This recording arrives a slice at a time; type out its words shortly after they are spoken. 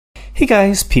Hey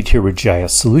guys, Pete here with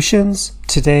GIS Solutions.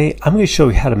 Today I'm going to show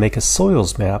you how to make a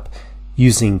soils map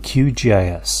using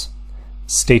QGIS.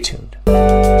 Stay tuned.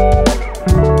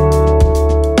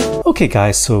 Okay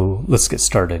guys, so let's get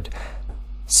started.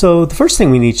 So the first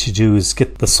thing we need to do is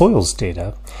get the soils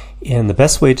data, and the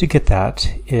best way to get that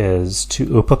is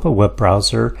to open up a web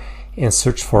browser and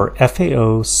search for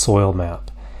FAO soil map.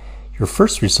 Your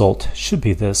first result should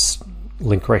be this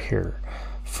link right here.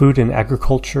 Food and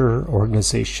Agriculture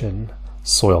Organization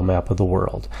soil map of the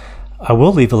world. I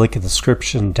will leave a link in the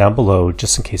description down below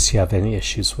just in case you have any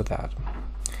issues with that.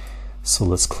 So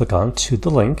let's click on to the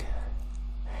link,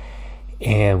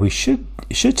 and it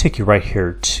should take you right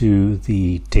here to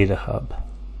the data hub.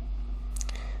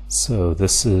 So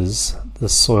this is the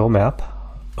soil map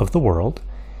of the world.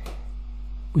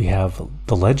 We have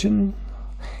the legend,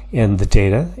 and the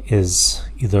data is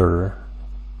either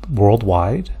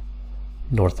worldwide,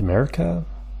 North America,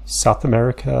 South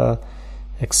America,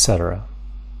 etc.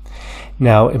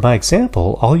 Now in my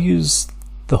example, I'll use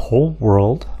the whole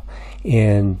world,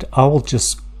 and I will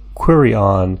just query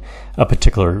on a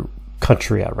particular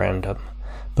country at random.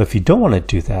 But if you don't want to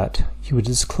do that, you would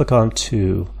just click on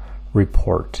to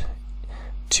report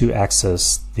to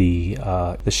access the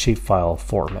shapefile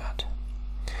format.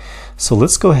 So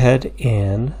let's go ahead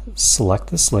and select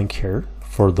this link here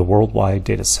for the worldwide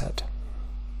data set.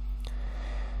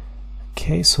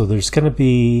 Okay, so it's going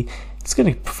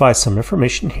to provide some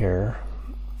information here.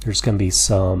 There's going to be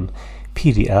some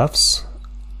PDFs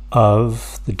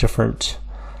of the different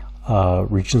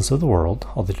regions of the world,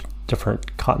 all the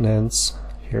different continents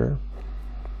here.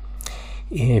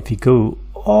 And if you go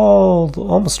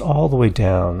almost all the way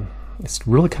down, it's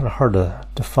really kind of hard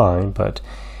to find, but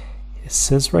it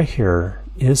says right here,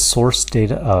 is source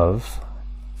data of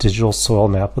digital soil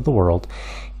map of the world.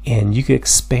 And you can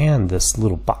expand this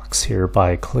little box here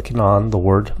by clicking on the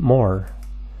word more.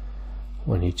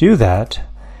 When you do that,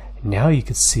 now you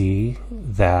can see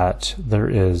that there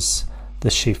is the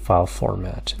shapefile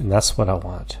format, and that's what I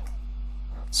want.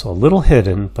 So a little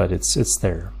hidden, but it's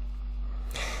there.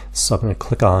 So I'm going to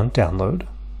click on download.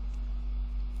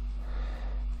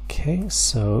 Okay,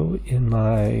 so in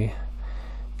my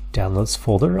downloads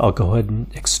folder, I'll go ahead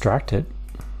and extract it.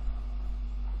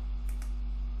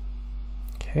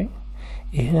 Okay,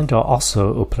 and I'll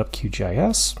also open up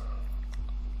QGIS.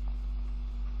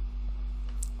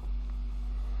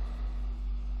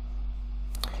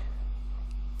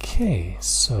 Okay,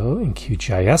 so in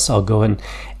QGIS, I'll go and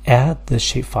add the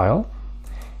shapefile.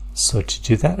 So to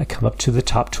do that, I come up to the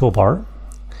top toolbar,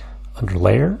 under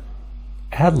Layer,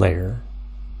 Add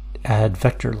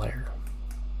Vector Layer.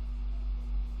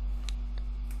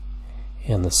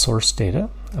 And the source data,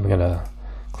 I'm going to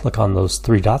click on those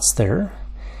three dots there,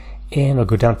 and I'll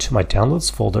go down to my downloads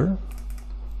folder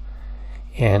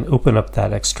and open up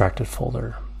that extracted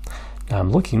folder. Now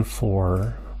I'm looking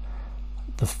for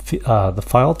the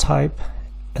file type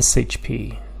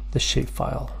SHP, the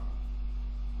shapefile.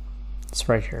 It's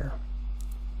right here.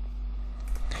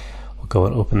 We'll go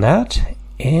and open that,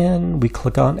 and we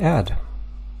click on Add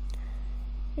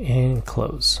and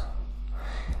close.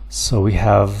 So we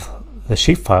have the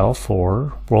shapefile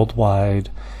for worldwide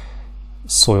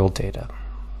soil data.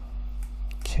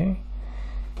 Okay,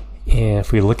 and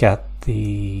if we look at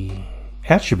the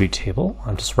attribute table,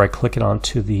 I'm just right clicking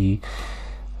onto the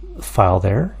file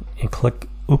there and click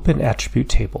Open Attribute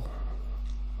Table.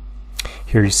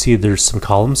 Here you see there's some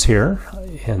columns here,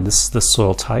 and this is the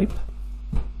soil type.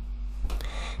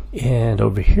 And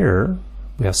over here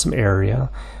we have some area,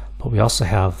 but we also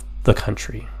have the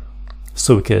country.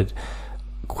 So we could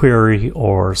query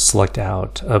or select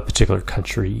out a particular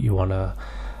country you want to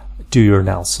do your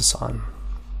analysis on.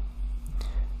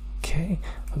 Okay,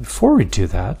 but before we do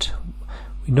that,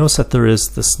 we notice that there is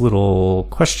this little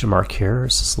question mark here.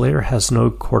 It says layer has no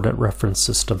coordinate reference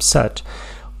system set.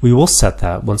 We will set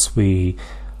that once we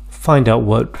find out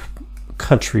what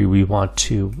country we want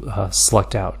to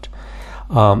select out.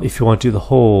 If you want to do the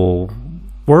whole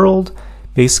world,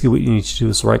 basically what you need to do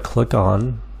is right click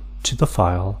on to the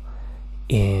file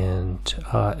and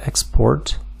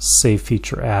export, save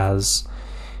feature as.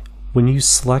 When you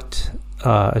select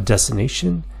a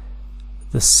destination,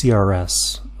 the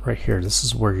CRS right here, this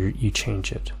is where you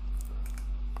change it.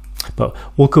 But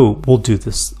we'll do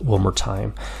this one more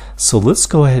time. So let's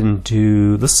go ahead and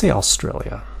do, let's say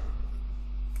Australia.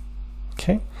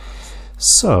 Okay,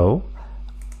 so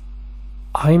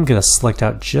I'm going to select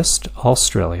out just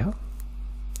Australia.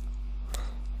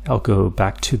 I'll go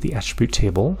back to the attribute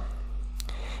table.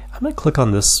 I'm going to click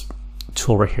on this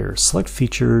tool right here, select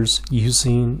features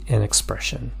using an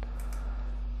expression.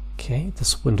 Okay,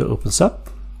 this window opens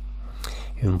up,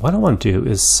 And what I want to do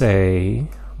is say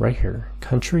right here,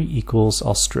 country equals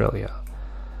Australia.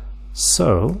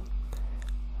 So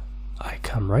I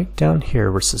come right down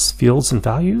here where it says fields and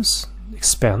values,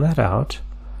 expand that out.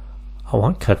 I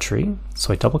want country,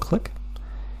 so I double click.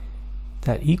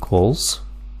 That equals,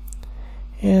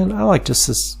 and I like just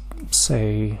to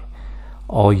say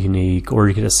all unique, or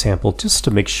you get a sample just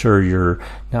to make sure you're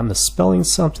not misspelling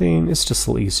something. It's just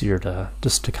a little easier to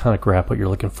kind of grab what you're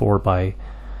looking for by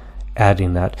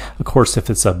adding that. Of course, if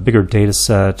it's a bigger data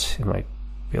set, it might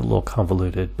be a little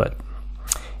convoluted, but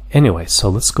anyway, so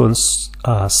let's go and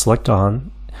select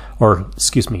on, or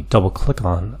excuse me, double click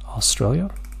on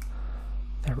Australia.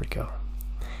 There we go.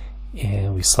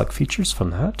 And we select features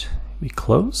from that. We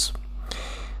close.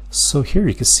 So here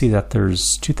you can see that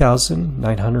there's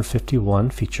 2,951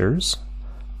 features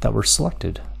that were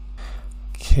selected.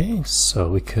 Okay, so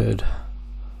we could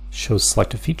show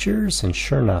selected features, and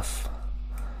sure enough,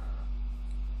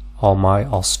 all my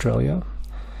Australia.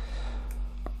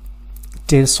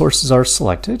 Data sources are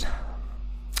selected.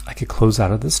 I could close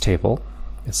out of this table.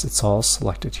 It's all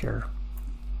selected here.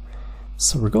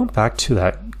 So we're going back to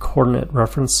that coordinate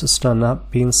reference system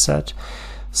not being set.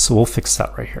 So we'll fix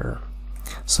that right here.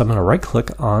 So I'm going to right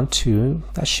click onto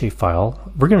that shapefile.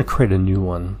 We're going to create a new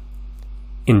one.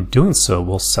 In doing so,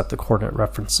 we'll set the coordinate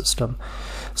reference system.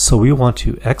 So we want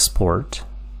to export,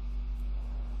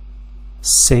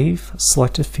 save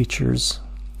selected features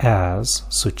as,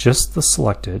 so just the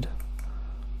selected.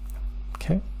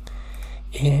 Okay.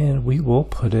 And we will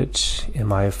put it in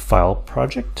my file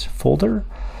project folder,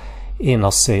 and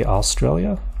I'll say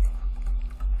Australia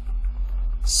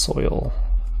soil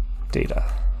data.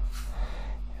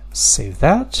 Save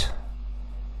that.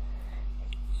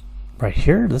 Right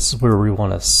here, this is where we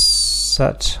want to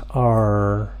set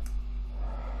our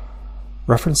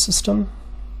reference system,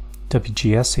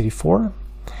 WGS 84,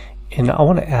 and I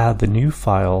want to add the new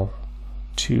file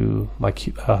to my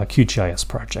QGIS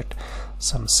project.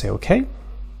 So I'm going to say OK.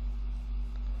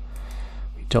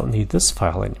 We don't need this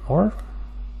file anymore.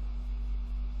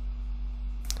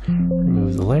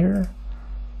 Remove the layer.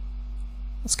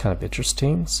 That's kind of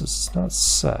interesting. So it's not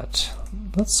set.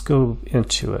 Let's go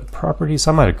into it. Properties.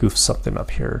 I might have goofed something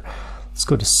up here. Let's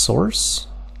go to source.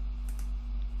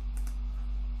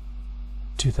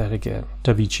 Do that again.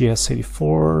 WGS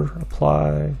 84.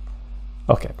 Apply.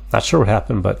 Okay. Not sure what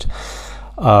happened, but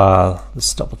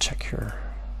let's double check here.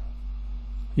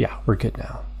 Yeah, we're good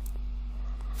now.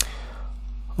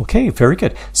 Okay, very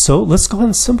good. So let's go ahead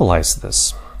and symbolize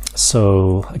this.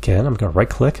 So again, I'm going to right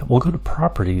click. We'll go to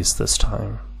properties this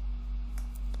time.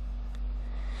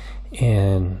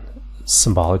 And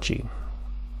symbology.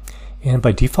 And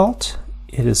by default,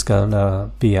 it is going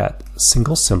to be at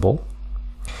single symbol.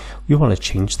 We want to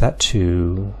change that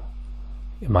to,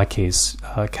 in my case,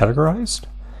 categorized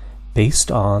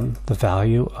based on the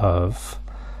value of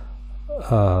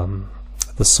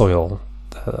the soil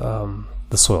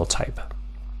type.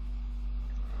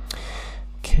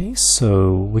 Okay,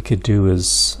 so we could do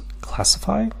is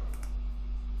classify.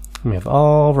 We have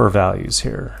all of our values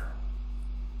here.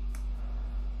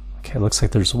 Okay, looks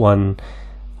like there's one.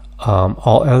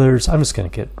 All others, I'm just going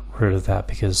to get rid of that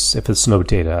because if it's no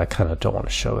data, I kind of don't want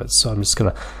to show it. So I'm just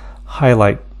going to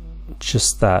highlight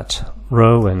just that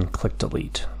row and click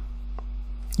delete.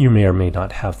 You may or may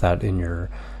not have that in your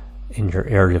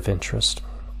area of interest.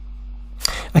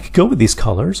 I could go with these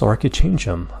colors, or I could change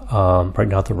them. Right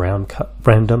now they're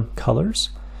random colors.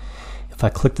 If I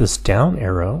click this down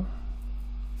arrow,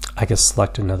 I can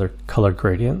select another color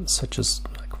gradient, such as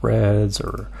like reds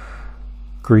or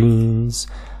greens,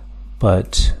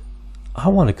 but I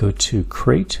want to go to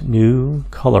create new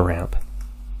color ramp,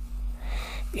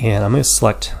 and I'm going to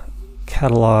select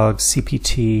catalog,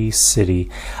 CPT, city.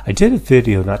 I did a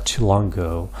video not too long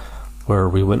ago where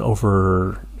we went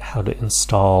over how to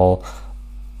install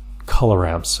color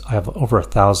ramps. I have over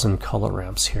 1,000 color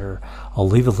ramps here. I'll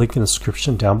leave a link in the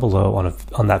description down below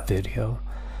on that video.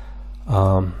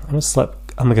 I'm going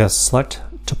to select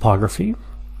topography,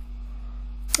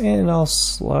 and I'll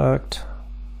select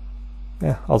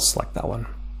that one.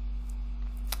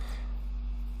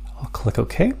 I'll click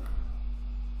OK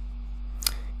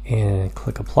and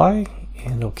click apply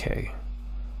and OK.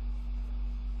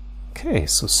 Okay,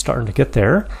 so starting to get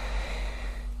there.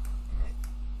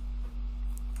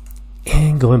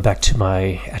 And going back to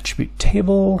my attribute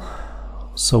table,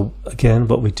 so again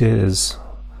what we did is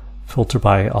filter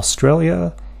by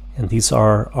Australia, and these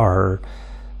are our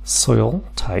soil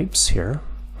types here.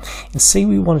 And say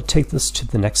we want to take this to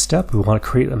the next step, we want to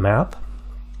create a map.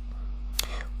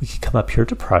 We can come up here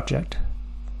to project,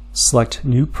 select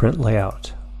new print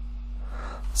layout.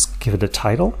 Let's give it a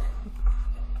title,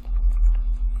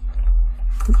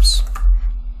 oops,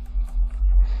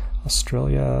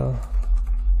 Australia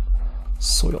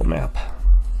soil map.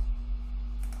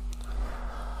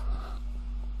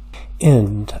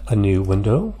 And a new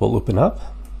window will open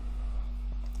up.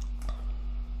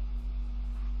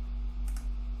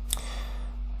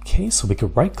 Okay, so we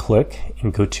could right click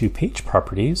and go to page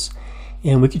properties,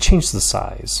 and we could change the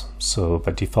size. So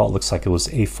by default it looks like it was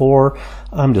A4.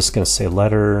 I'm just going to say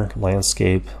letter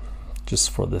landscape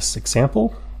just for this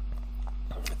example.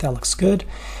 That looks good.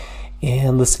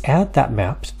 And let's add that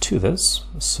map to this.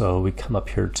 So we come up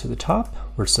here to the top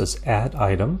where it says add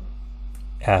item,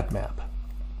 add map.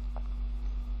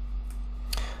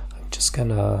 I'm just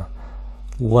gonna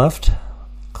left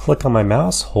click on my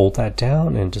mouse, hold that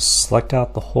down, and just select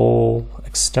out the whole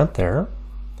extent there.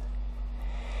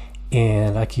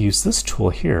 And I can use this tool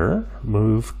here,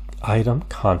 move item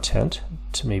content,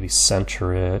 to maybe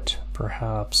center it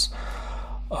perhaps.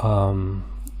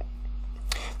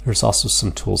 There's also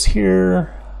some tools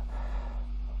here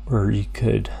where you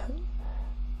could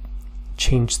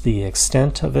change the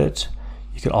extent of it.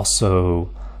 You could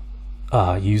also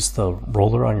use the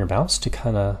roller on your mouse to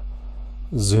kind of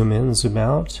zoom in, zoom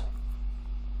out.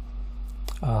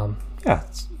 Yeah,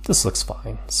 this looks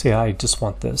fine. Say I just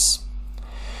want this.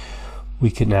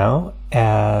 We can now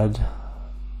add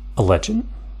a legend,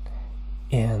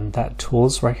 and that tool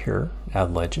is right here,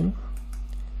 add legend.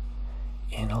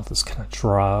 And I'll just kind of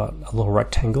draw a little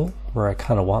rectangle where I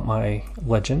kind of want my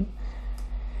legend.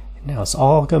 Now it's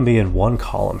all going to be in one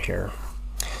column here.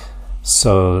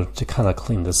 So to kind of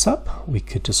clean this up, we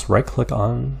could just right click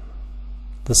on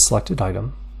the selected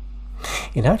item.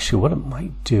 And actually what it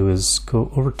might do is go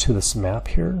over to this map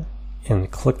here and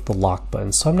click the lock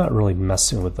button. So I'm not really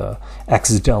messing with the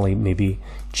accidentally maybe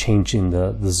changing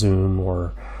the zoom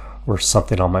or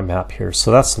something on my map here.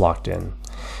 So that's locked in.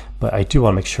 But I do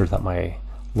want to make sure that my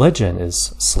legend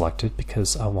is selected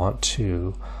because I want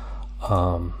to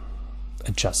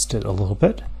adjust it a little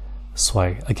bit. So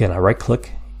I right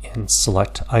click and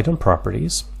select item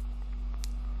properties.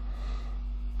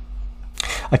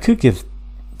 I could give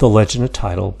the legend a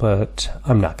title, but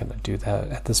I'm not going to do that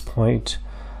at this point.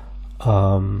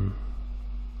 Auto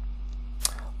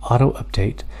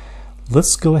update.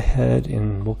 Let's go ahead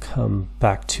and we'll come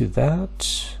back to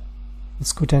that.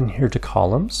 Let's go down here to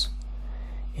columns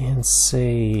and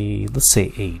say, let's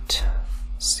say 8.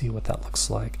 See what that looks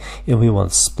like. And we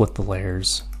want to split the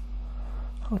layers.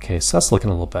 Okay, so that's looking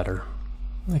a little better.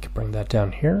 I can bring that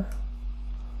down here.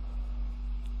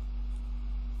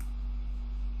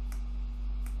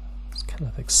 Let's kind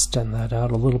of extend that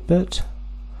out a little bit.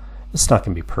 It's not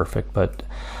going to be perfect, but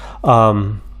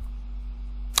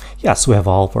yeah, so we have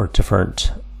all of our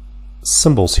different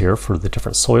symbols here for the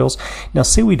different soils. Now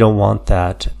say we don't want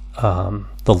that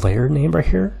the layer name right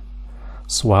here.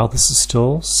 So while this is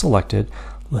still selected,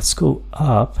 let's go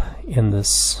up in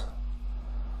this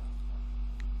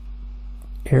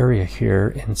area here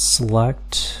and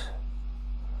unselect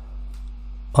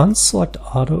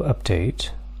auto update,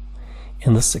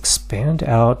 and let's expand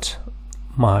out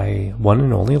my one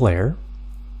and only layer.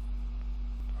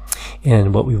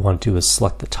 And what we want to do is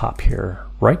select the top here,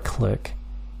 right click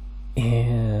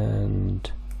and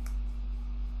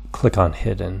click on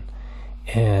hidden,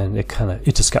 and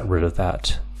it just got rid of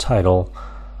that title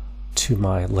to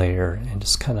my layer and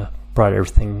just kind of brought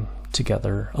everything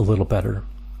together a little better.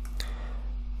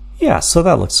 Yeah, so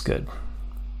that looks good.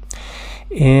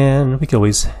 And we can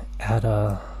always add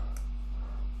a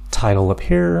title up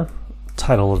here,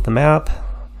 title of the map,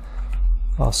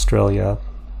 Australia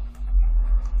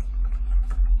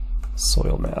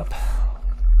soil map.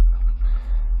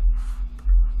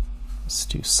 Let's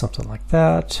do something like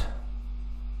that.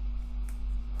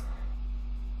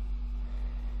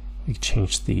 We can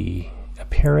change the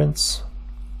appearance,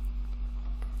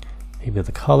 maybe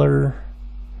the color,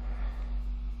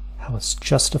 how it's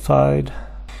justified.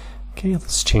 Okay,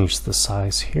 let's change the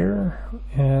size here,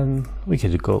 and we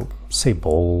could go say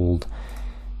bold,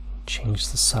 change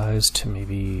the size to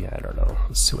maybe, I don't know,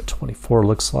 let's see what 24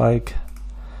 looks like.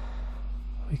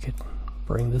 We could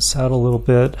bring this out a little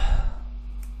bit,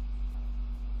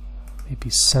 maybe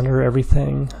center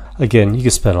everything. Again, you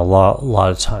can spend a lot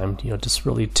of time, just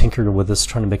really tinkering with this,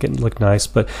 trying to make it look nice,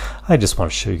 but I just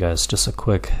want to show you guys just a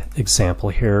quick example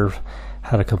here,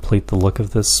 how to complete the look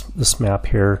of this map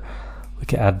here. We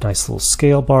can add a nice little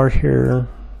scale bar here,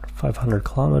 500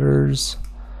 kilometers,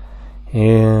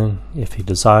 and if you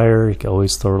desire, you can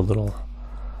always throw a little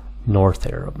north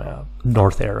arrow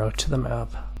to the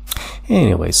map.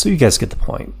 Anyway, so you guys get the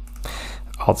point.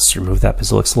 I'll just remove that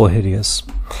because it looks a little hideous.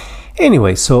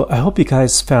 Anyway, so I hope you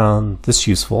guys found this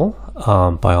useful.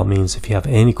 By all means, if you have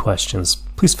any questions,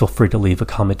 please feel free to leave a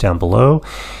comment down below.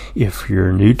 If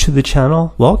you're new to the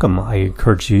channel, welcome. I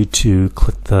encourage you to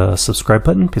click the subscribe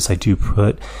button because I do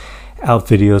put out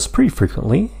videos pretty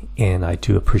frequently, and I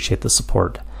do appreciate the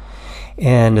support.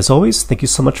 And as always, thank you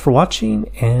so much for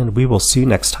watching, and we will see you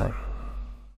next time.